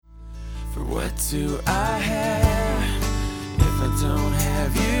For what do I have if I don't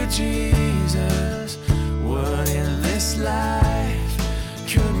have you, Jesus? What in this life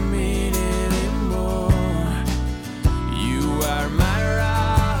could mean anymore? You are my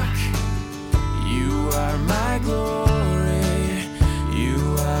rock, you are my glory,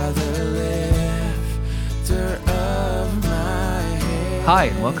 you are the lifter of my head. Hi,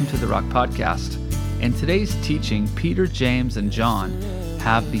 and welcome to the Rock Podcast. In today's teaching, Peter, James, and John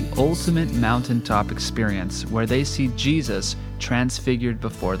have the ultimate mountaintop experience where they see Jesus transfigured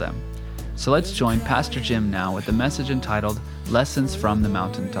before them. So let's join Pastor Jim now with the message entitled Lessons from the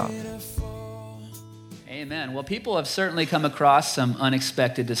Mountaintop. Amen. Well, people have certainly come across some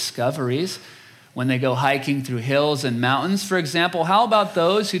unexpected discoveries when they go hiking through hills and mountains. For example, how about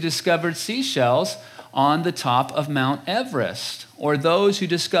those who discovered seashells on the top of Mount Everest? Or those who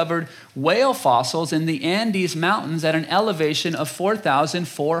discovered whale fossils in the Andes Mountains at an elevation of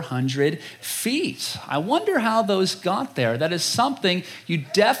 4,400 feet. I wonder how those got there. That is something you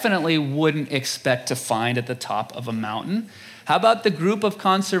definitely wouldn't expect to find at the top of a mountain. How about the group of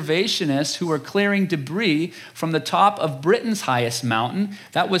conservationists who were clearing debris from the top of Britain's highest mountain?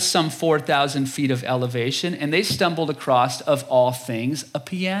 That was some 4,000 feet of elevation, and they stumbled across, of all things, a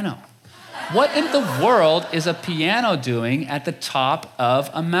piano. What in the world is a piano doing at the top of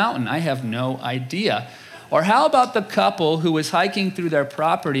a mountain? I have no idea. Or how about the couple who was hiking through their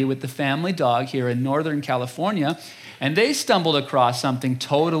property with the family dog here in Northern California, and they stumbled across something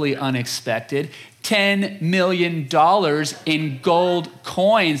totally unexpected, $10 million in gold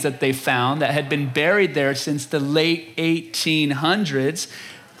coins that they found that had been buried there since the late 1800s.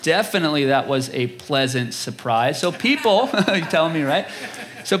 Definitely that was a pleasant surprise. So people, you're telling me, right?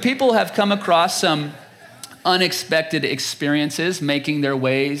 So people have come across some unexpected experiences making their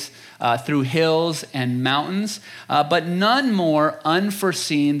ways through hills and mountains, but none more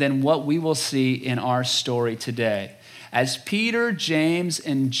unforeseen than what we will see in our story today. As Peter, James,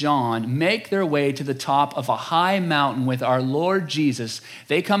 and John make their way to the top of a high mountain with our Lord Jesus,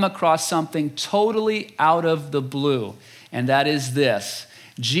 they come across something totally out of the blue, and that is this: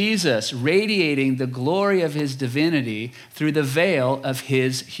 Jesus radiating the glory of his divinity through the veil of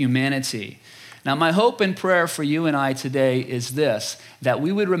his humanity. Now, my hope and prayer for you and I today is this: that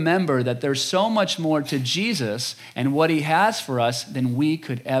we would remember that there's so much more to Jesus and what he has for us than we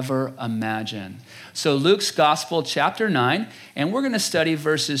could ever imagine. So Luke's Gospel, chapter 9, and we're going to study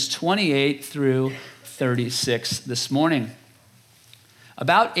verses 28 through 36 this morning.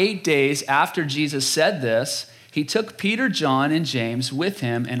 About 8 days after Jesus said this, he took Peter, John, and James with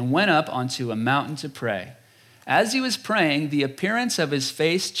him and went up onto a mountain to pray. As he was praying, the appearance of his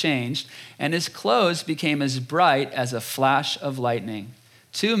face changed, and his clothes became as bright as a flash of lightning.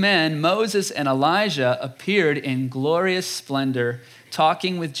 Two men, Moses and Elijah, appeared in glorious splendor,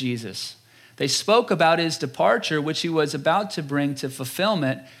 talking with Jesus. They spoke about his departure, which he was about to bring to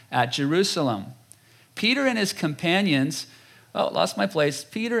fulfillment at Jerusalem. Peter and his companions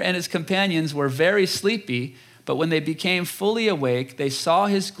were very sleepy, but when they became fully awake, they saw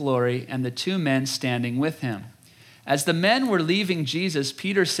his glory and the two men standing with him. As the men were leaving Jesus,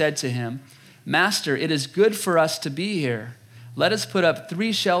 Peter said to him, "Master, it is good for us to be here. Let us put up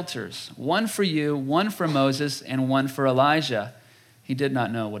 3 shelters, one for you, one for Moses, and one for Elijah." He did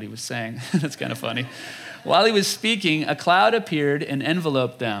not know what he was saying. That's kind of funny. While he was speaking, a cloud appeared and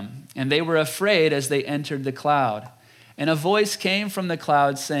enveloped them, and they were afraid as they entered the cloud. And a voice came from the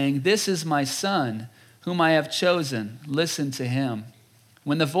cloud saying, "This is my son, whom I have chosen. Listen to him."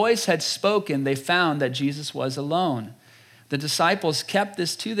 When the voice had spoken, they found that Jesus was alone. The disciples kept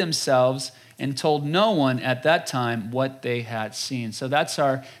this to themselves and told no one at that time what they had seen. So that's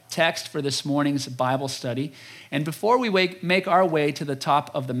our text for this morning's Bible study. And before we make our way to the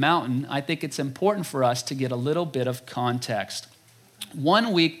top of the mountain, I think it's important for us to get a little bit of context.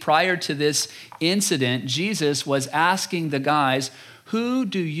 1 week prior to this incident, Jesus was asking the guys, "Who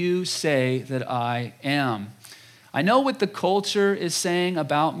do you say that I am?" I know what the culture is saying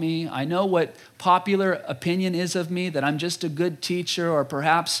about me. I know what popular opinion is of me, that I'm just a good teacher or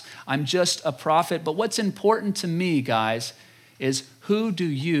perhaps I'm just a prophet. But what's important to me, guys, is who do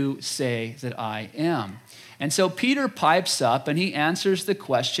you say that I am? And so Peter pipes up and he answers the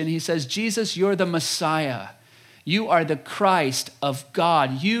question. He says, "Jesus, you're the Messiah. You are the Christ of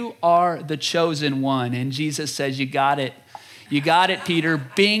God. You are the chosen one." And Jesus says, "You got it. You got it, Peter.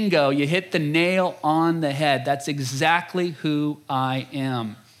 Bingo. You hit the nail on the head. That's exactly who I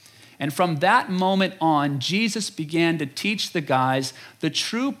am." And from that moment on, Jesus began to teach the guys the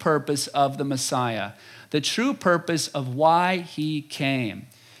true purpose of the Messiah, the true purpose of why he came.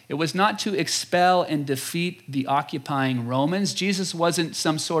 It was not to expel and defeat the occupying Romans. Jesus wasn't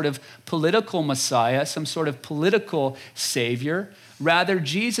some sort of political Messiah, some sort of political savior. Rather,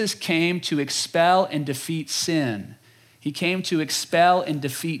 Jesus came to expel and defeat sin. He came to expel and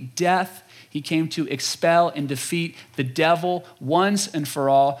defeat death. He came to expel and defeat the devil once and for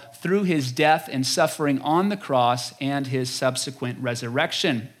all through his death and suffering on the cross and his subsequent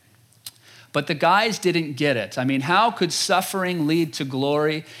resurrection. But the guys didn't get it. I mean, how could suffering lead to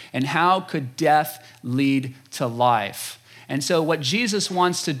glory, and how could death lead to life? And so what Jesus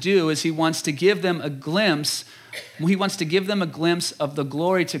wants to do is he wants to give them a glimpse of the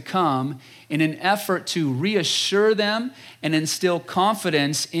glory to come in an effort to reassure them and instill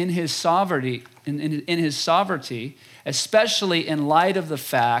confidence in his sovereignty, in his sovereignty, especially in light of the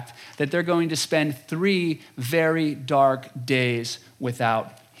fact that they're going to spend 3 very dark days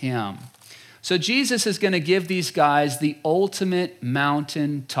without him. So Jesus is going to give these guys the ultimate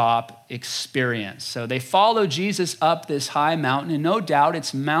mountaintop experience. So they follow Jesus up this high mountain, and no doubt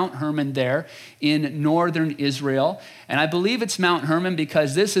it's Mount Hermon there in northern Israel. And I believe it's Mount Hermon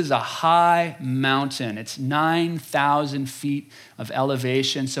because this is a high mountain. It's 9,000 feet of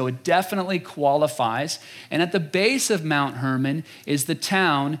elevation, so it definitely qualifies. And at the base of Mount Hermon is the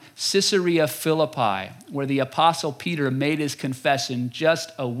town Caesarea Philippi, where the Apostle Peter made his confession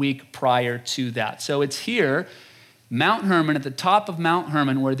just a week prior to that. So it's here, Mount Hermon, at the top of Mount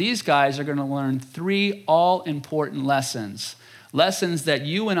Hermon, where these guys are going to learn 3 all-important lessons that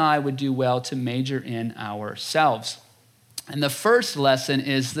you and I would do well to major in ourselves. And the first lesson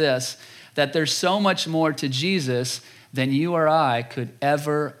is this, that there's so much more to Jesus than you or I could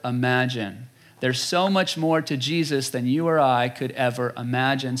ever imagine. There's so much more to Jesus than you or I could ever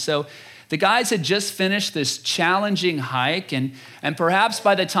imagine. So the guys had just finished this challenging hike, and perhaps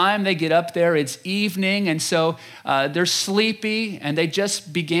by the time they get up there, it's evening, and so they're sleepy, and they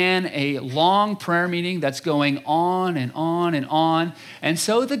just began a long prayer meeting that's going on and on and on, and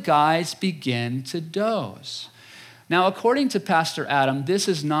so the guys begin to doze. Now, according to Pastor Adam, this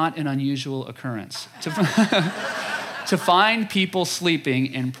is not an unusual occurrence to find people sleeping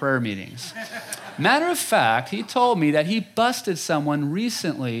in prayer meetings. Matter of fact, he told me that he busted someone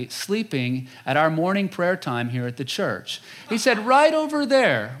recently sleeping at our morning prayer time here at the church. He said, right over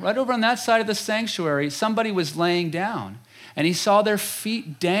there, right over on that side of the sanctuary, somebody was laying down. And he saw their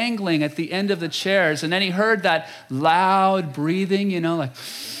feet dangling at the end of the chairs. And then he heard that loud breathing, like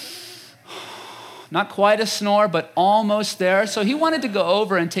not quite a snore, but almost there. So he wanted to go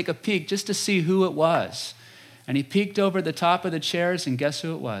over and take a peek just to see who it was. And he peeked over the top of the chairs, and guess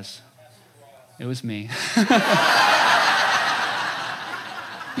who it was? It was me.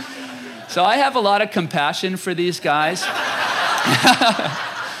 So I have a lot of compassion for these guys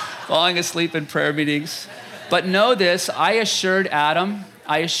falling asleep in prayer meetings. But know this, I assured Adam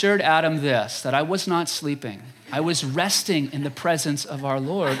this, that I was not sleeping. I was resting in the presence of our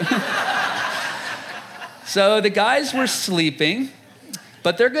Lord. So the guys were sleeping,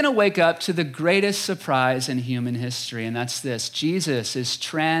 but they're going to wake up to the greatest surprise in human history, and that's this. Jesus is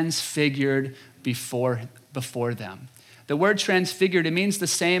transfigured before them. The word transfigured, it means the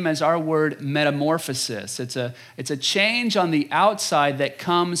same as our word metamorphosis. It's a change on the outside that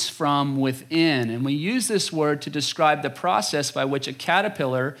comes from within. And we use this word to describe the process by which a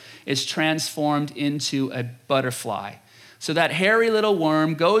caterpillar is transformed into a butterfly. So that hairy little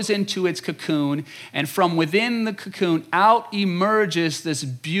worm goes into its cocoon, and from within the cocoon out emerges this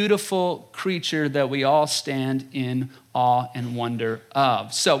beautiful creature that we all stand in awe and wonder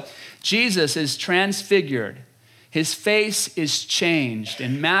of. So Jesus is transfigured. His face is changed.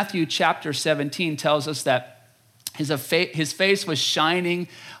 And Matthew chapter 17 tells us that his face was shining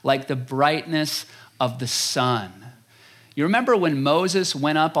like the brightness of the sun. You remember when Moses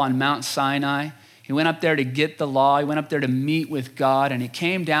went up on Mount Sinai? He went up there to get the law. He went up there to meet with God, and he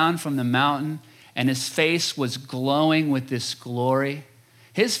came down from the mountain, and his face was glowing with this glory.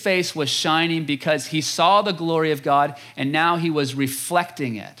 His face was shining because he saw the glory of God, and now he was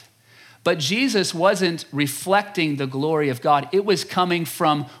reflecting it. But Jesus wasn't reflecting the glory of God. It was coming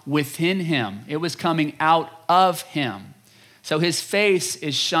from within him. It was coming out of him. So his face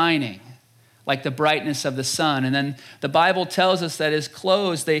is shining like the brightness of the sun. And then the Bible tells us that his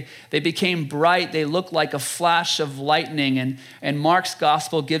clothes, they became bright. They looked like a flash of lightning. And Mark's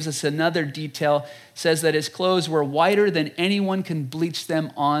gospel gives us another detail, says that his clothes were whiter than anyone can bleach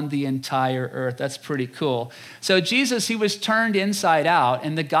them on the entire earth. That's pretty cool. So Jesus, he was turned inside out,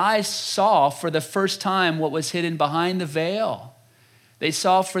 and the guys saw for the first time what was hidden behind the veil. They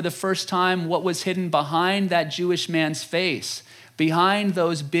saw for the first time what was hidden behind that Jewish man's face. Behind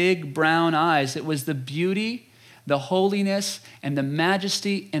those big brown eyes, it was the beauty the holiness and the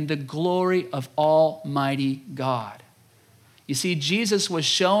majesty and the glory of Almighty God. You see, Jesus was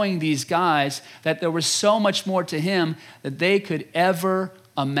showing these guys that there was so much more to him that they could ever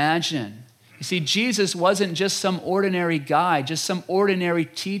imagine. You see, Jesus wasn't just some ordinary guy, just some ordinary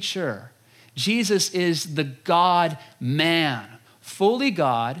teacher. Jesus is the God-man, fully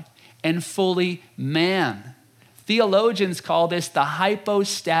God and fully man. Theologians call this the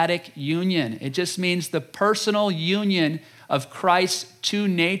hypostatic union. It just means the personal union of Christ's two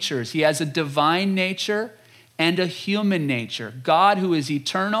natures. He has a divine nature and a human nature. God, who is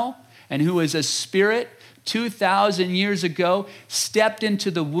eternal and who is a spirit, 2,000 years ago, stepped into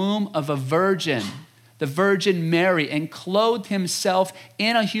the womb of a virgin, the Virgin Mary, and clothed himself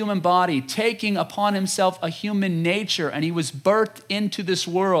in a human body, taking upon himself a human nature, and he was birthed into this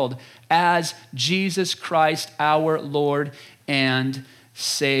world as Jesus Christ, our Lord and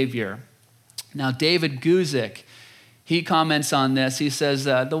Savior. Now, David Guzik, he comments on this. He says,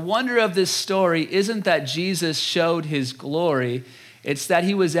 the wonder of this story isn't that Jesus showed his glory, it's that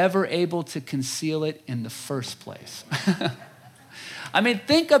he was ever able to conceal it in the first place. I mean,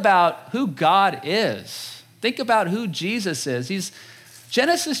 think about who God is. Think about who Jesus is. He's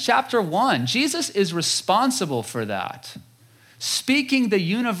Genesis chapter 1. Jesus is responsible for that. Speaking the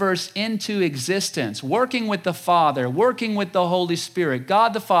universe into existence, working with the Father, working with the Holy Spirit,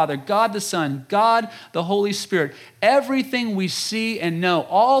 God the Father, God the Son, God the Holy Spirit. Everything we see and know,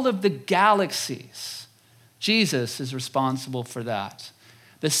 all of the galaxies, Jesus is responsible for that.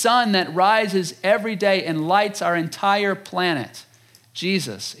 The sun that rises every day and lights our entire planet,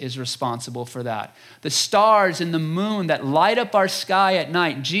 Jesus is responsible for that. The stars and the moon that light up our sky at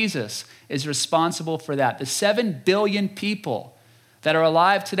night, Jesus is responsible for that. The 7 billion people that are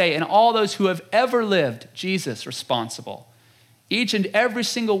alive today and all those who have ever lived, Jesus responsible. Each and every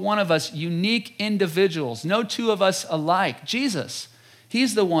single one of us, unique individuals, no two of us alike. Jesus,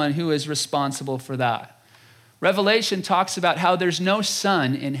 he's the one who is responsible for that. Revelation talks about how there's no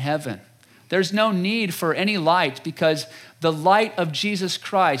sun in heaven. There's no need for any light because the light of Jesus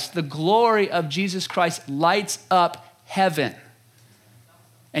Christ, the glory of Jesus Christ lights up heaven.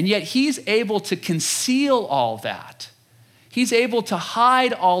 And yet he's able to conceal all that. He's able to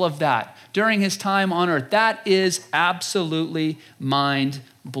hide all of that during his time on earth. That is absolutely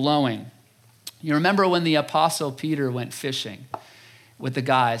mind-blowing. You remember when the Apostle Peter went fishing with the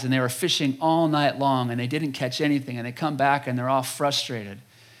guys and they were fishing all night long and they didn't catch anything and they come back and they're all frustrated.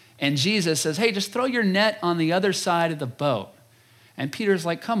 And Jesus says, hey, just throw your net on the other side of the boat. And Peter's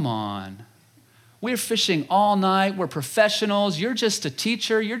like, come on. We're fishing all night. We're professionals. You're just a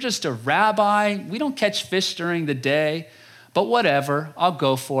teacher. You're just a rabbi. We don't catch fish during the day. But whatever, I'll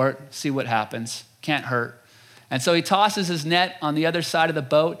go for it, see what happens. Can't hurt. And so he tosses his net on the other side of the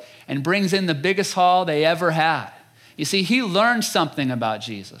boat and brings in the biggest haul they ever had. You see, he learned something about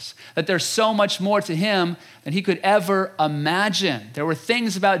Jesus, that there's so much more to him than he could ever imagine. There were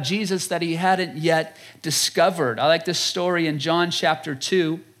things about Jesus that he hadn't yet discovered. I like this story in John chapter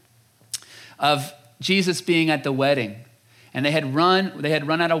 2 of Jesus being at the wedding, and they had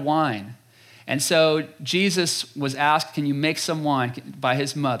run out of wine. And so Jesus was asked, can you make some wine, by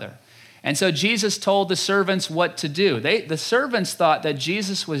his mother. And so Jesus told the servants what to do. The servants thought that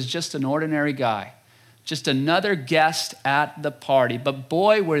Jesus was just an ordinary guy, just another guest at the party. But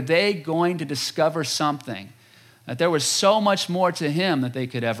boy, were they going to discover something, that there was so much more to him that they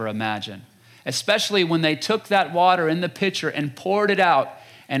could ever imagine, especially when they took that water in the pitcher and poured it out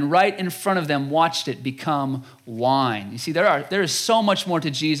and right in front of them watched it become wine. You see, there is so much more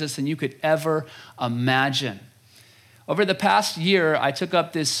to Jesus than you could ever imagine. Over the past year, I took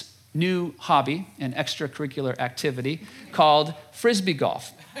up this new hobby, an extracurricular activity called Frisbee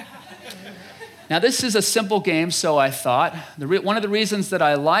golf. Now, this is a simple game, so I thought. One of the reasons that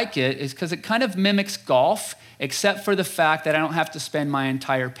I like it is because it kind of mimics golf, except for the fact that I don't have to spend my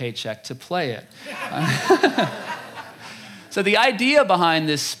entire paycheck to play it. So the idea behind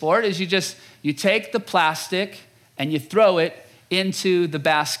this sport is you take the plastic and you throw it into the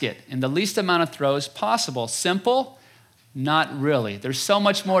basket in the least amount of throws possible. Simple? Not really. There's so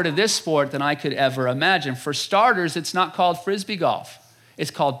much more to this sport than I could ever imagine. For starters, it's not called Frisbee golf.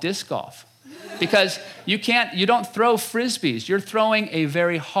 It's called disc golf. Because you don't throw Frisbees. You're throwing a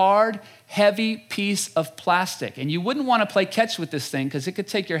very hard, heavy piece of plastic. And you wouldn't want to play catch with this thing because it could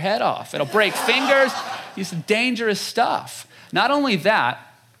take your head off. It'll break fingers. It's dangerous stuff. Not only that,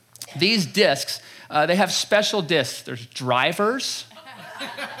 these discs, they have special discs. There's drivers.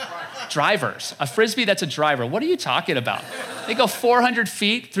 Drivers. A Frisbee that's a driver. What are you talking about? They go 400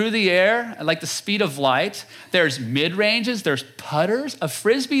 feet through the air at like the speed of light. There's mid-ranges, there's putters, a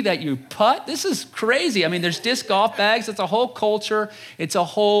Frisbee that you putt. This is crazy. I mean, there's disc golf bags. It's a whole culture. It's a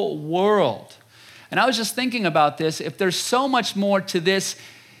whole world. And I was just thinking about this. If there's so much more to this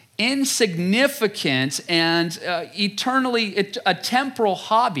insignificant and eternally a temporal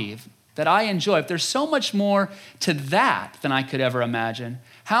hobby that I enjoy, if there's so much more to that than I could ever imagine,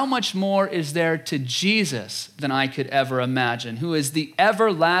 how much more is there to Jesus than I could ever imagine, who is the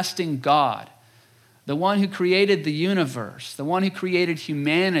everlasting God, the one who created the universe, the one who created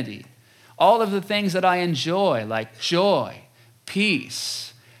humanity, all of the things that I enjoy, like joy,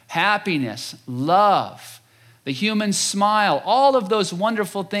 peace, happiness, love, the human smile, all of those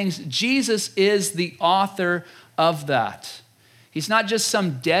wonderful things. Jesus is the author of that. He's not just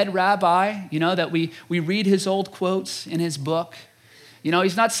some dead rabbi, that we read his old quotes in his book.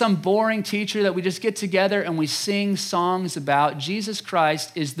 He's not some boring teacher that we just get together and we sing songs about. Jesus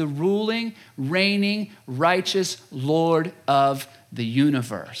Christ is the ruling, reigning, righteous Lord of the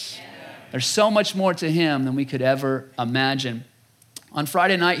universe. There's so much more to him than we could ever imagine. On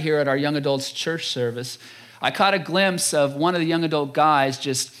Friday night here at our young adults church service, I caught a glimpse of one of the young adult guys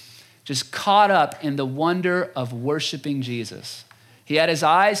just caught up in the wonder of worshiping Jesus. He had his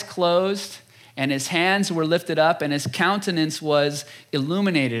eyes closed and his hands were lifted up and his countenance was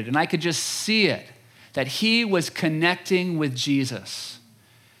illuminated. And I could just see it, that he was connecting with Jesus.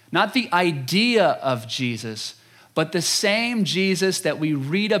 Not the idea of Jesus, but the same Jesus that we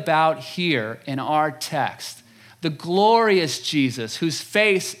read about here in our text. The glorious Jesus whose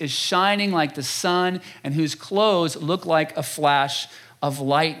face is shining like the sun and whose clothes look like a flash of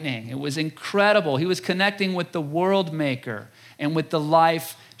lightning. It was incredible. He was connecting with the world maker and with the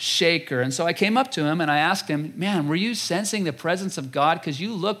life shaker. And so I came up to him and I asked him, man, were you sensing the presence of God? Because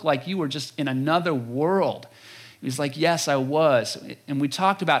you look like you were just in another world. He was like, yes, I was. And we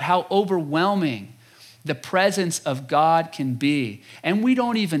talked about how overwhelming the presence of God can be. And we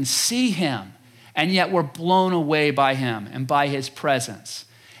don't even see him. And yet we're blown away by him and by his presence.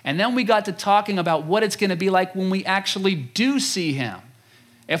 And then we got to talking about what it's going to be like when we actually do see him.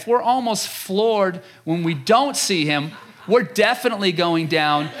 If we're almost floored when we don't see him, we're definitely going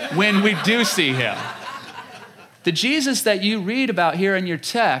down when we do see him. The Jesus that you read about here in your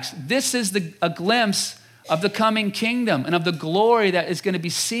text, this is a glimpse of the coming kingdom and of the glory that is going to be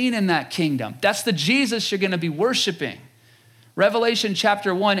seen in that kingdom. That's the Jesus you're going to be worshiping. Revelation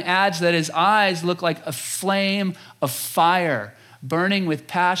chapter 1 adds that his eyes look like a flame of fire, burning with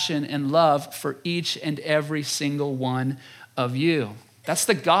passion and love for each and every single one of you. That's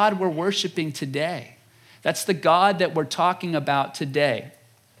the God we're worshiping today. That's the God that we're talking about today.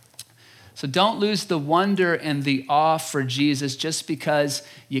 So don't lose the wonder and the awe for Jesus just because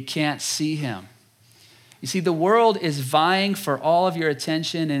you can't see him. You see, the world is vying for all of your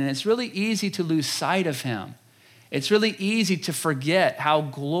attention, and it's really easy to lose sight of him. It's really easy to forget how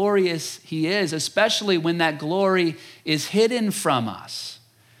glorious he is, especially when that glory is hidden from us.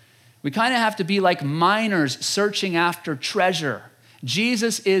 We kind of have to be like miners searching after treasure.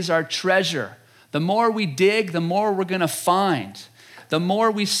 Jesus is our treasure. The more we dig, the more we're going to find. The more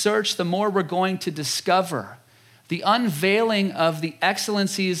we search, the more we're going to discover. The unveiling of the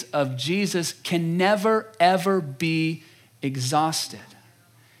excellencies of Jesus can never, ever be exhausted.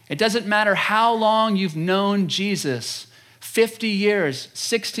 It doesn't matter how long you've known Jesus, 50 years,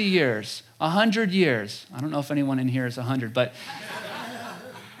 60 years, 100 years. I don't know if anyone in here is 100, but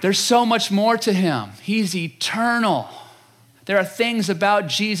there's so much more to him. He's eternal. There are things about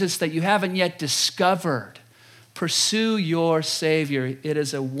Jesus that you haven't yet discovered. Pursue your Savior. It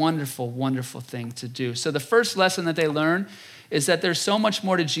is a wonderful, wonderful thing to do. So the first lesson that they learn is that there's so much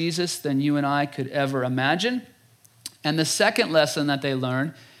more to Jesus than you and I could ever imagine. And the second lesson that they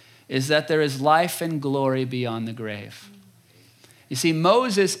learn is that there is life and glory beyond the grave. You see,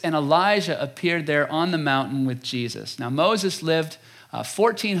 Moses and Elijah appeared there on the mountain with Jesus. Now, Moses lived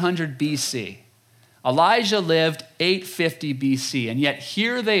 1400 BC. Elijah lived 850 BC, and yet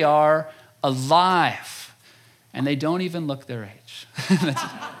here they are alive, and they don't even look their age.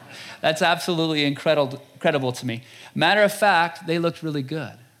 That's absolutely incredible to me. Matter of fact, they looked really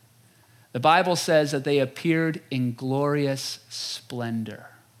good. The Bible says that they appeared in glorious splendor.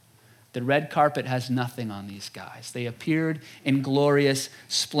 The red carpet has nothing on these guys. They appeared in glorious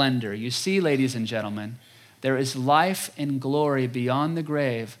splendor. You see, ladies and gentlemen, there is life and glory beyond the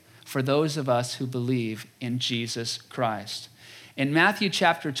grave for those of us who believe in Jesus Christ. In Matthew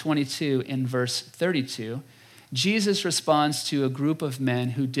chapter 22, in verse 32, Jesus responds to a group of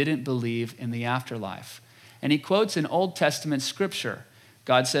men who didn't believe in the afterlife. And he quotes an Old Testament scripture.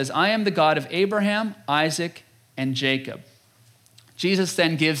 God says, I am the God of Abraham, Isaac, and Jacob. Jesus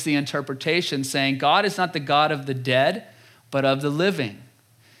then gives the interpretation saying, God is not the God of the dead, but of the living.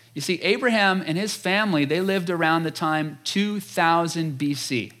 You see, Abraham and his family, they lived around the time 2000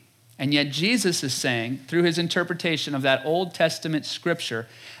 BC. And yet Jesus is saying, through his interpretation of that Old Testament scripture,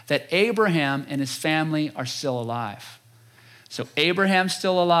 that Abraham and his family are still alive. So Abraham's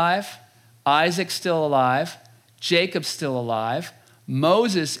still alive, Isaac's still alive, Jacob's still alive,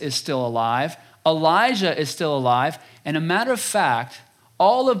 Moses is still alive, Elijah is still alive, and a matter of fact,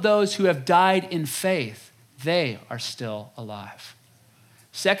 all of those who have died in faith, they are still alive.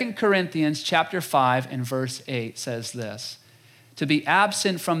 2 Corinthians chapter 5 and verse 8 says this, to be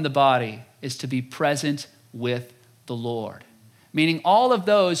absent from the body is to be present with the Lord. Meaning all of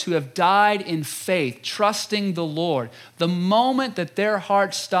those who have died in faith, trusting the Lord, the moment that their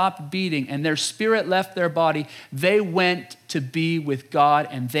heart stopped beating and their spirit left their body, they went to be with God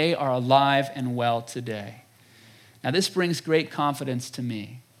and they are alive and well today. Now this brings great confidence to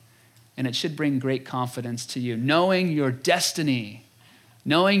me, and it should bring great confidence to you, knowing your destiny,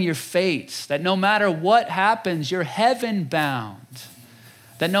 knowing your fate, that no matter what happens, you're heaven bound.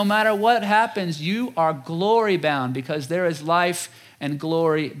 That no matter what happens, you are glory bound because there is life and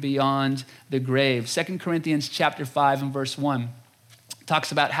glory beyond the grave. 2 Corinthians chapter 5 and verse 1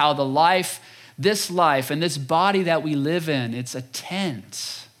 talks about how this life and this body that we live in, it's a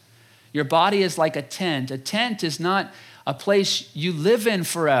tent. Your body is like a tent. A tent is not a place you live in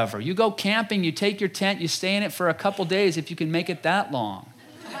forever. You go camping, you take your tent, you stay in it for a couple days if you can make it that long.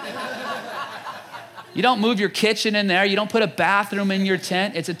 You don't move your kitchen in there. You don't put a bathroom in your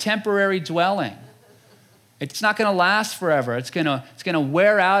tent. It's a temporary dwelling. It's not going to last forever. It's going to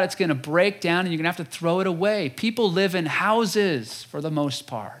wear out. It's going to break down, and you're going to have to throw it away. People live in houses for the most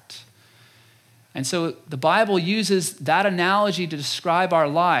part. And so the Bible uses that analogy to describe our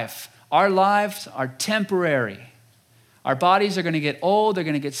life. Our lives are temporary. Our bodies are going to get old. They're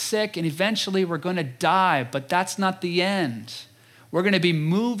going to get sick, and eventually we're going to die, but that's not the end. We're going to be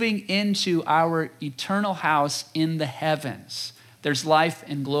moving into our eternal house in the heavens. There's life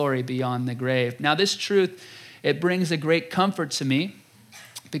and glory beyond the grave. Now, this truth, it brings a great comfort to me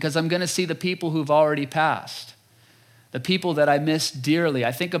because I'm going to see the people who've already passed, the people that I miss dearly.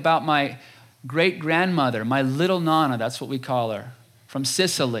 I think about my great-grandmother, my little Nana, that's what we call her, from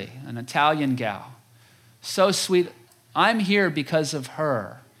Sicily, an Italian gal. So sweet. I'm here because of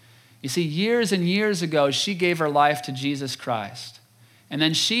her. You see, years and years ago, she gave her life to Jesus Christ. And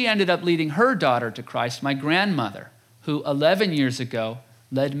then she ended up leading her daughter to Christ, my grandmother, who 11 years ago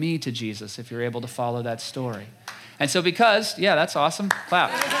led me to Jesus, if you're able to follow that story. And so that's awesome.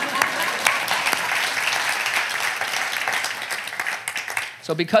 Clap.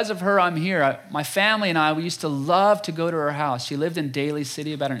 So because of her, I'm here. My family and I, we used to love to go to her house. She lived in Daly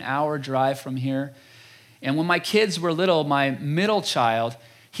City, about an hour drive from here. And when my kids were little, my middle child,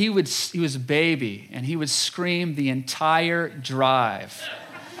 he was a baby, and he would scream the entire drive.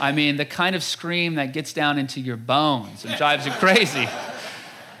 I mean, the kind of scream that gets down into your bones and drives you crazy.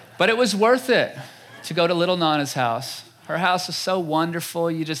 But it was worth it to go to little Nana's house. Her house was so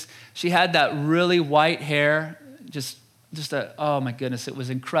wonderful. She had that really white hair, oh my goodness, it was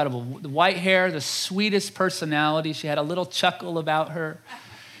incredible. The white hair, the sweetest personality. She had a little chuckle about her.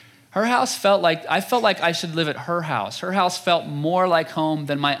 Her house I felt like I should live at her house. Her house felt more like home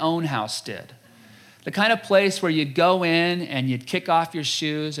than my own house did. The kind of place where you'd go in and you'd kick off your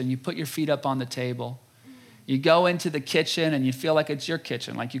shoes and you put your feet up on the table. You go into the kitchen and you feel like it's your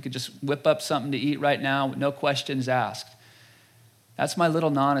kitchen, like you could just whip up something to eat right now with no questions asked. That's my little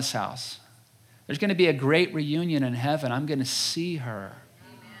Nana's house. There's going to be a great reunion in heaven. I'm going to see her.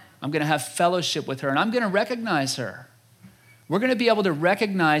 I'm going to have fellowship with her, and I'm going to recognize her. We're going to be able to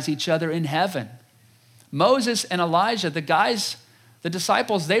recognize each other in heaven. Moses and Elijah, the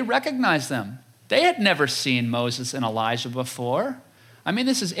disciples, they recognized them. They had never seen Moses and Elijah before. I mean,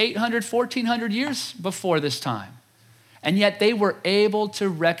 this is 800, 1400 years before this time. And yet they were able to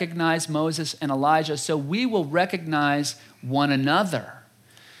recognize Moses and Elijah, so we will recognize one another.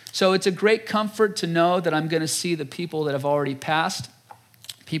 So it's a great comfort to know that I'm going to see the people that have already passed,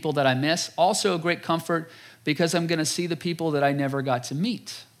 people that I miss. Also a great comfort because I'm going to see the people that I never got to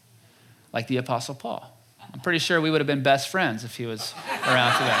meet, like the Apostle Paul. I'm pretty sure we would have been best friends if he was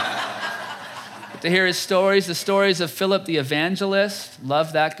around today. But to hear his stories, the stories of Philip the evangelist,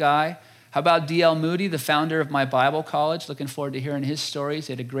 love that guy. How about D.L. Moody, the founder of my Bible college? Looking forward to hearing his stories.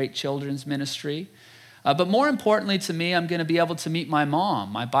 He had a great children's ministry. But more importantly to me, I'm going to be able to meet my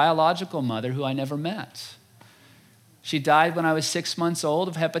mom, my biological mother, who I never met. She died when I was 6 months old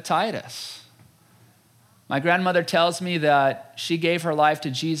of hepatitis. My grandmother tells me that she gave her life to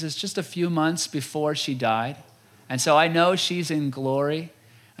Jesus just a few months before she died. And so I know she's in glory,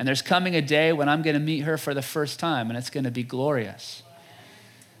 and there's coming a day when I'm going to meet her for the first time, and it's going to be glorious.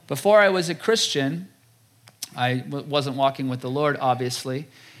 Before I was a Christian, I wasn't walking with the Lord, obviously,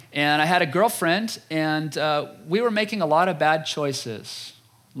 and I had a girlfriend, and we were making a lot of bad choices,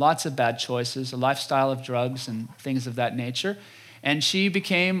 lots of bad choices, a lifestyle of drugs and things of that nature. And she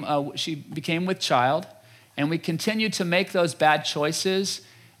became with child, and we continued to make those bad choices.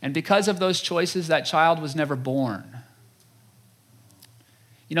 And because of those choices, that child was never born.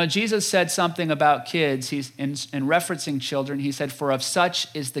 You know, Jesus said something about kids. He's in referencing children. He said, "For of such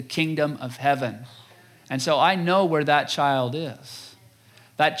is the kingdom of heaven." And so I know where that child is.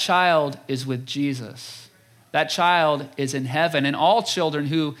 That child is with Jesus. That child is in heaven. And all children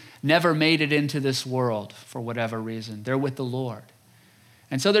who never made it into this world for whatever reason, they're with the Lord.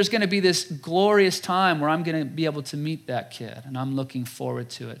 And so there's going to be this glorious time where I'm going to be able to meet that kid, and I'm looking forward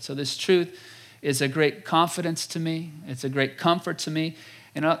to it. So this truth is a great confidence to me. It's a great comfort to me.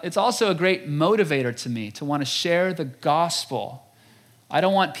 And it's also a great motivator to me to want to share the gospel. I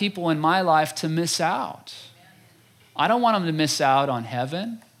don't want people in my life to miss out. I don't want them to miss out on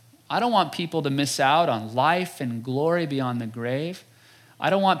heaven. I don't want people to miss out on life and glory beyond the grave. I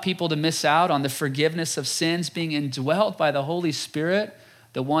don't want people to miss out on the forgiveness of sins being indwelt by the Holy Spirit,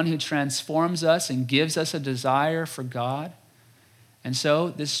 the one who transforms us and gives us a desire for God. And so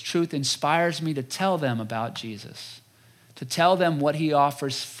this truth inspires me to tell them about Jesus, to tell them what he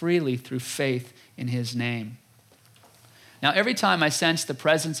offers freely through faith in his name. Now, every time I sense the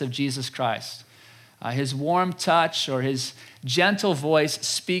presence of Jesus Christ, his warm touch or his gentle voice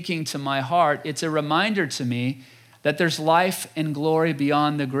speaking to my heart, it's a reminder to me that there's life and glory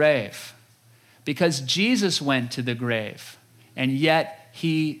beyond the grave. Because Jesus went to the grave, and yet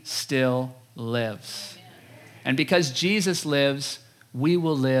he still lives. And because Jesus lives, we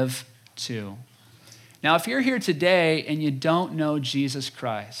will live too. Now, if you're here today and you don't know Jesus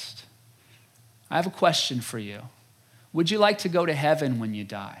Christ, I have a question for you. Would you like to go to heaven when you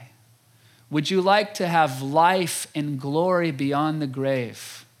die? Would you like to have life and glory beyond the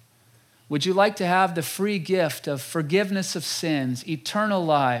grave? Would you like to have the free gift of forgiveness of sins, eternal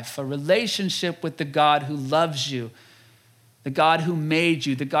life, a relationship with the God who loves you, the God who made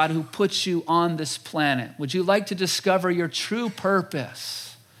you, the God who puts you on this planet? Would you like to discover your true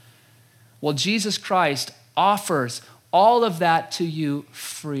purpose? Well, Jesus Christ offers all of that to you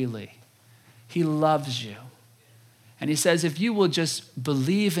freely. He loves you. And he says, if you will just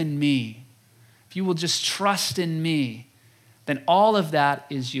believe in me, if you will just trust in me, then all of that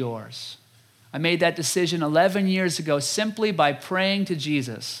is yours. I made that decision 11 years ago simply by praying to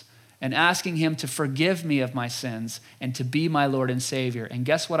Jesus and asking him to forgive me of my sins and to be my Lord and Savior. And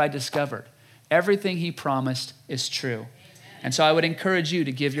guess what I discovered? Everything he promised is true. And so I would encourage you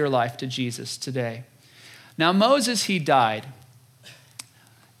to give your life to Jesus today. Now, Moses, he died,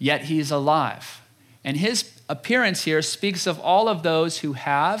 yet he's alive. And his appearance here speaks of all of those who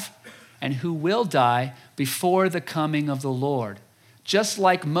have and who will die before the coming of the Lord. Just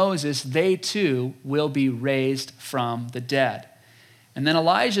like Moses, they too will be raised from the dead. And then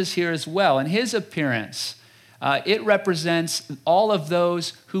Elijah's here as well. And his appearance, it represents all of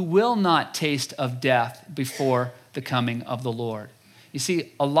those who will not taste of death before the coming of the Lord. You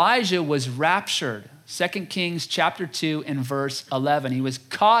see, Elijah was raptured. 2 Kings chapter 2 and verse 11. He was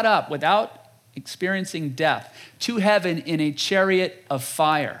caught up without experiencing death to heaven in a chariot of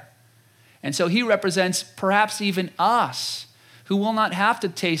fire. And so he represents perhaps even us who will not have to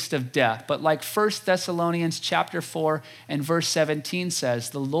taste of death. But like 1 Thessalonians chapter 4 and verse 17 says,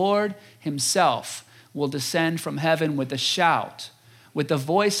 the Lord himself will descend from heaven with a shout, with the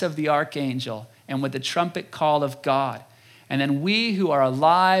voice of the archangel, and with the trumpet call of God. And then we who are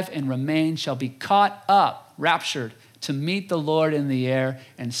alive and remain shall be caught up, raptured, to meet the Lord in the air,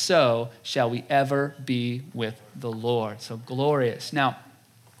 and so shall we ever be with the Lord. So glorious. Now,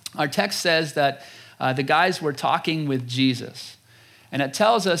 our text says that the guys were talking with Jesus. And it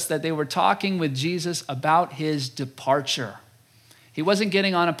tells us that they were talking with Jesus about his departure. He wasn't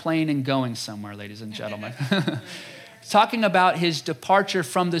getting on a plane and going somewhere, ladies and gentlemen. Talking about his departure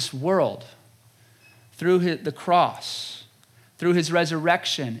from this world through the cross, through his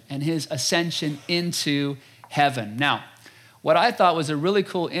resurrection and his ascension into heaven. Now, what I thought was a really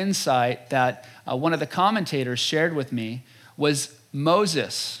cool insight that one of the commentators shared with me was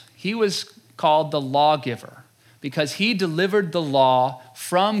Moses. He was called the lawgiver because he delivered the law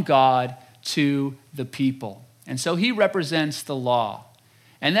from God to the people. And so he represents the law.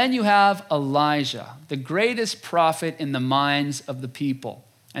 And then you have Elijah, the greatest prophet in the minds of the people.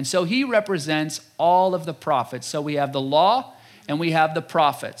 And so he represents all of the prophets. So we have the law and we have the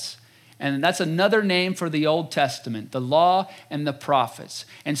prophets. And that's another name for the Old Testament, the law and the prophets.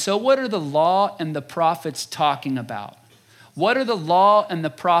 And so what are the law and the prophets talking about? What are the law and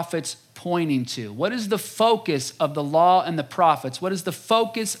the prophets pointing to? What is the focus of the law and the prophets? What is the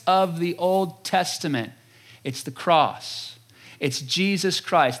focus of the Old Testament? It's the cross. It's Jesus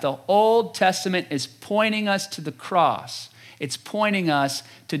Christ. The Old Testament is pointing us to the cross. It's pointing us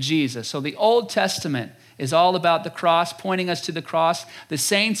to Jesus. So the Old Testament is all about the cross, pointing us to the cross. The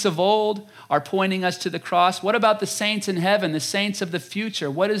saints of old are pointing us to the cross. What about the saints in heaven, the saints of the future?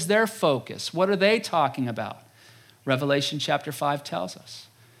 What is their focus? What are they talking about? Revelation chapter 5 tells us.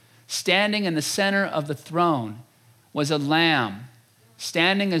 Standing in the center of the throne was a lamb,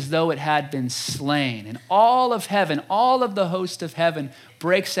 standing as though it had been slain. And all of heaven, all of the host of heaven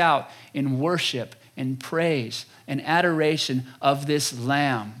breaks out in worship and praise and adoration of this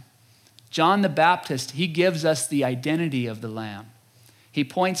lamb. John the Baptist, he gives us the identity of the lamb. He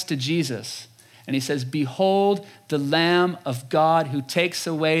points to Jesus and he says, "Behold the Lamb of God who takes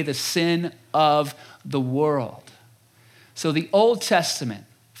away the sin of the world." So the Old Testament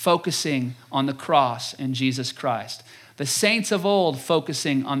focusing on the cross and Jesus Christ. The saints of old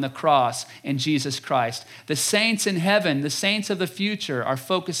focusing on the cross and Jesus Christ. The saints in heaven, the saints of the future are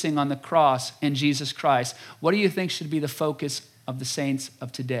focusing on the cross and Jesus Christ. What do you think should be the focus of the saints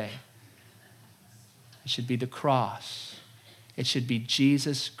of today? It should be the cross. It should be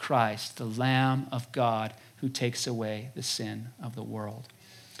Jesus Christ, the Lamb of God who takes away the sin of the world.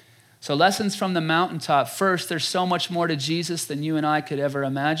 So lessons from the mountaintop. First, there's so much more to Jesus than you and I could ever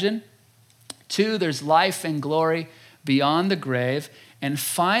imagine. 2, there's life and glory beyond the grave. And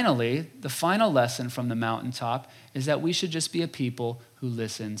finally, the final lesson from the mountaintop is that we should just be a people who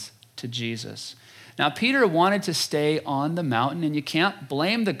listens to Jesus. Now, Peter wanted to stay on the mountain, and you can't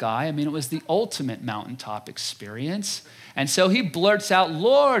blame the guy. I mean, it was the ultimate mountaintop experience. And so he blurts out,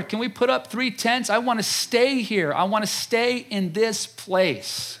 "Lord, can we put up 3 tents? I want to stay here. I want to stay in this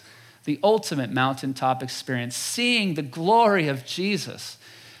place." The ultimate mountaintop experience, seeing the glory of Jesus.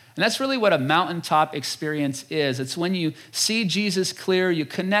 And that's really what a mountaintop experience is. It's when you see Jesus clear, you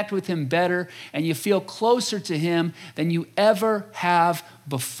connect with him better, and you feel closer to him than you ever have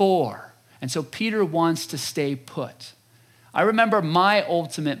before. And so Peter wants to stay put. I remember my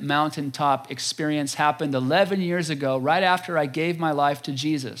ultimate mountaintop experience happened 11 years ago, right after I gave my life to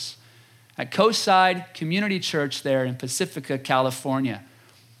Jesus, at Coastside Community Church there in Pacifica, California.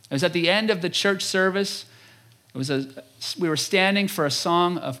 It was at the end of the church service. We were standing for a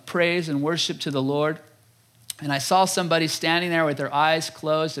song of praise and worship to the Lord. And I saw somebody standing there with their eyes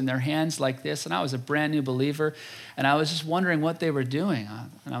closed and their hands like this. And I was a brand new believer. And I was just wondering what they were doing.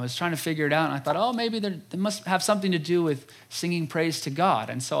 And I was trying to figure it out. And I thought, oh, maybe they must have something to do with singing praise to God.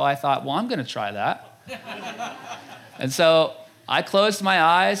 And so I thought, well, I'm going to try that. And so I closed my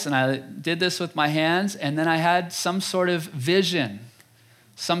eyes and I did this with my hands. And then I had some sort of vision,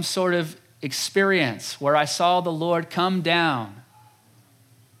 some sort of experience where I saw the Lord come down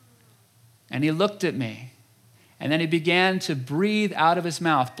and he looked at me and then he began to breathe out of his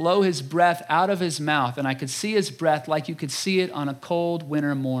mouth, blow his breath out of his mouth, and I could see his breath like you could see it on a cold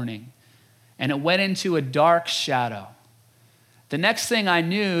winter morning, and it went into a dark shadow. The next thing I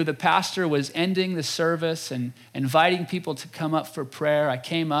knew, the pastor was ending the service and inviting people to come up for prayer. I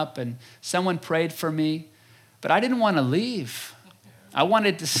came up and someone prayed for me, but I didn't want to leave. I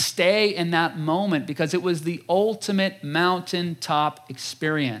wanted to stay in that moment because it was the ultimate mountaintop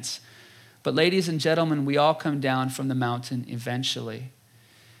experience. But ladies and gentlemen, we all come down from the mountain eventually.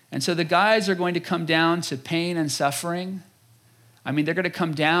 And so the guys are going to come down to pain and suffering. I mean, they're going to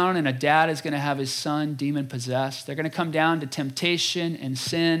come down and a dad is going to have his son demon-possessed. They're going to come down to temptation and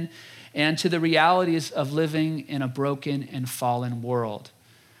sin and to the realities of living in a broken and fallen world.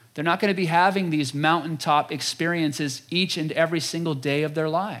 They're not going to be having these mountaintop experiences each and every single day of their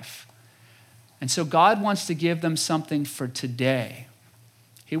life. And so God wants to give them something for today.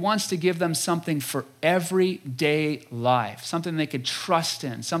 He wants to give them something for everyday life, something they can trust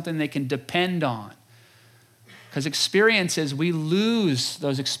in, something they can depend on. Because experiences, we lose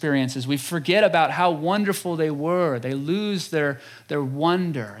those experiences. We forget about how wonderful they were. They lose their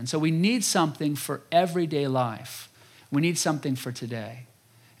wonder. And so we need something for everyday life. We need something for today.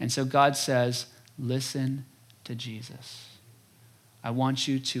 And so God says, listen to Jesus. I want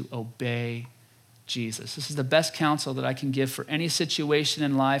you to obey Jesus. This is the best counsel that I can give for any situation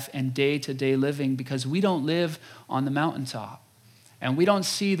in life and day-to-day living, because we don't live on the mountaintop. And we don't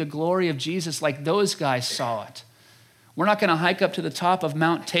see the glory of Jesus like those guys saw it. We're not going to hike up to the top of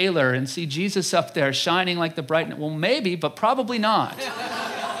Mount Taylor and see Jesus up there shining like the brightness. Well, maybe, but probably not.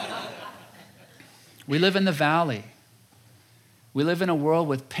 We live in the valley. We live in a world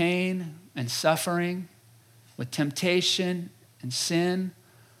with pain and suffering, with temptation and sin,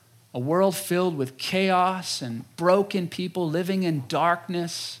 a world filled with chaos and broken people living in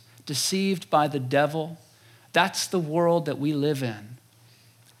darkness, deceived by the devil. That's the world that we live in.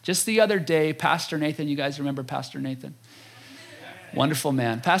 Just the other day, Pastor Nathan, you guys remember Pastor Nathan? Wonderful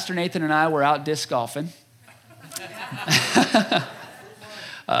man. Pastor Nathan and I were out disc golfing.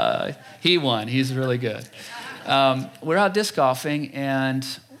 He won. He's really good. We're out disc golfing, and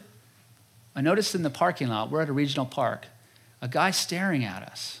I noticed in the parking lot, we're at a regional park, a guy staring at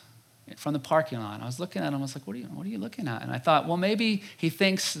us from the parking lot. And I was looking at him. I was like, what are you looking at? And I thought, well, maybe he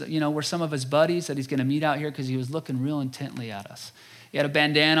thinks that, we're some of his buddies that he's going to meet out here, because he was looking real intently at us. He had a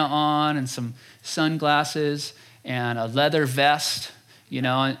bandana on and some sunglasses and a leather vest,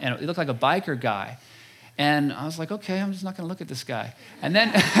 and he looked like a biker guy. And I was like, okay, I'm just not going to look at this guy. And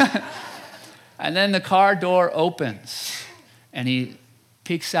then, and then the car door opens, and he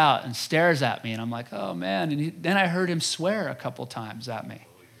peeks out and stares at me, and I'm like, oh man. And then I heard him swear a couple times at me.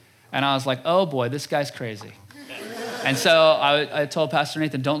 And I was like, oh boy, this guy's crazy. And so I told Pastor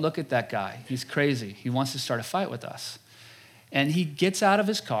Nathan, don't look at that guy. He's crazy. He wants to start a fight with us. And he gets out of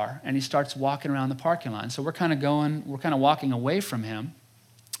his car and he starts walking around the parking lot. And so we're kind of walking away from him.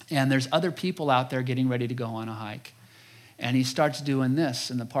 And there's other people out there getting ready to go on a hike. And he starts doing this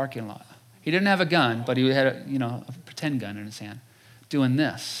in the parking lot. He didn't have a gun, but he had a pretend gun in his hand, doing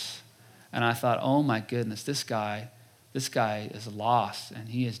this. And I thought, oh my goodness, this guy is lost and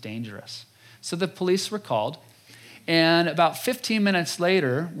he is dangerous. So the police were called. And about 15 minutes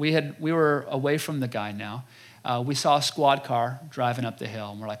later, we were away from the guy now. We saw a squad car driving up the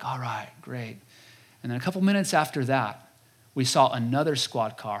hill, and we're like, all right, great. And then a couple minutes after that, we saw another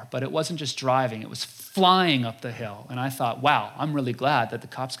squad car, but it wasn't just driving, it was flying up the hill. And I thought, wow, I'm really glad that the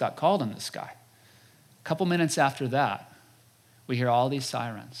cops got called on this guy. A couple minutes after that, we hear all these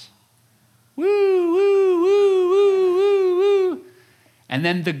sirens. Woo, woo, woo, woo, woo, woo. And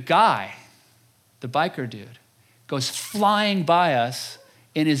then the guy, the biker dude, goes flying by us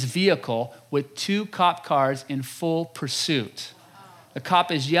in his vehicle with 2 cop cars in full pursuit. The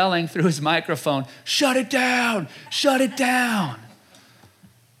cop is yelling through his microphone, shut it down, shut it down.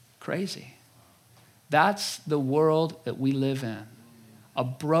 Crazy. That's the world that we live in, a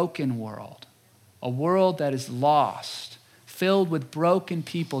broken world, a world that is lost, filled with broken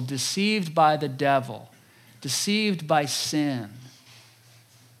people, deceived by the devil, deceived by sin,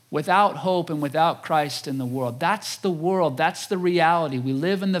 without hope and without Christ in the world. That's the world. That's the reality. We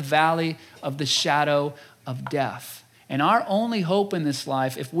live in the valley of the shadow of death. And our only hope in this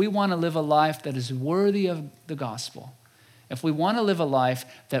life, if we want to live a life that is worthy of the gospel, if we want to live a life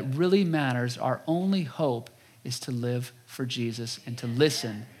that really matters, our only hope is to live for Jesus and to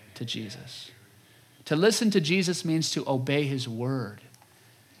listen to Jesus. To listen to Jesus means to obey his word.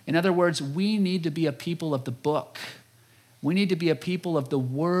 In other words, we need to be a people of the book. We need to be a people of the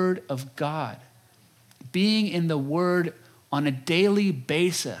Word of God, being in the Word on a daily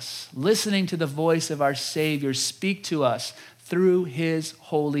basis, listening to the voice of our Savior speak to us through his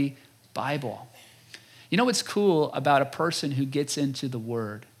holy Bible. You know what's cool about a person who gets into the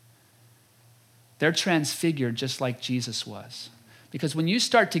Word? They're transfigured just like Jesus was. Because when you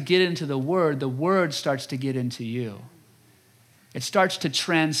start to get into the Word starts to get into you. It starts to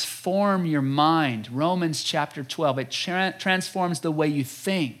transform your mind. Romans chapter 12, it transforms the way you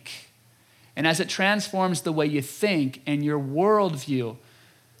think. And as it transforms the way you think and your worldview,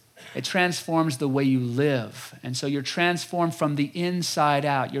 it transforms the way you live. And so you're transformed from the inside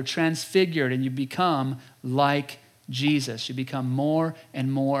out. You're transfigured and you become like Jesus. You become more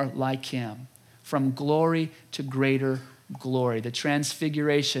and more like him, from glory to greater glory. The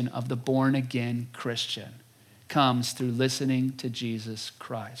transfiguration of the born-again Christian comes through listening to Jesus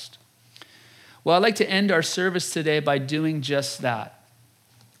Christ. Well, I'd like to end our service today by doing just that,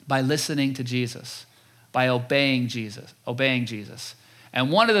 by listening to Jesus, by obeying Jesus. And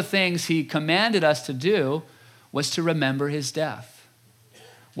one of the things he commanded us to do was to remember his death,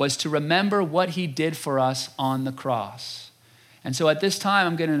 was to remember what he did for us on the cross. And so at this time,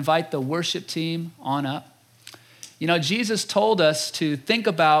 I'm going to invite the worship team on up. Jesus told us to think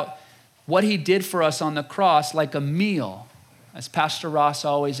about what he did for us on the cross like a meal, as Pastor Ross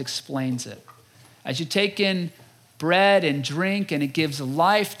always explains it. As you take in bread and drink and it gives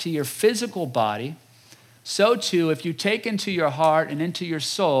life to your physical body, so too, if you take into your heart and into your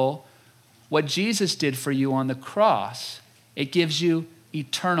soul what Jesus did for you on the cross, it gives you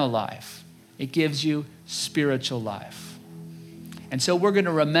eternal life. It gives you spiritual life. And so we're going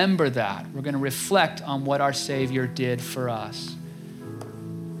to remember that. We're going to reflect on what our Savior did for us.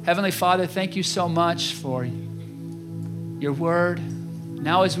 Heavenly Father, thank you so much for your word.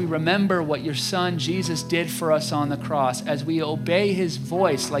 Now as we remember what your son Jesus did for us on the cross, as we obey his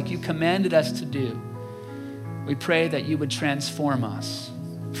voice like you commanded us to do, we pray that you would transform us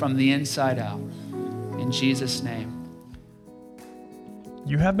from the inside out. In Jesus' name.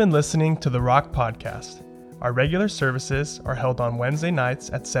 You have been listening to the Rock Podcast. Our regular services are held on Wednesday nights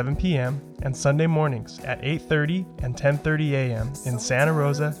at 7 p.m. and Sunday mornings at 8:30 and 10:30 a.m. in Santa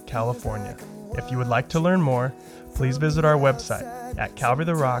Rosa, California. If you would like to learn more, please visit our website at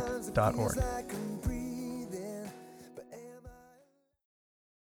calvarytherock.org.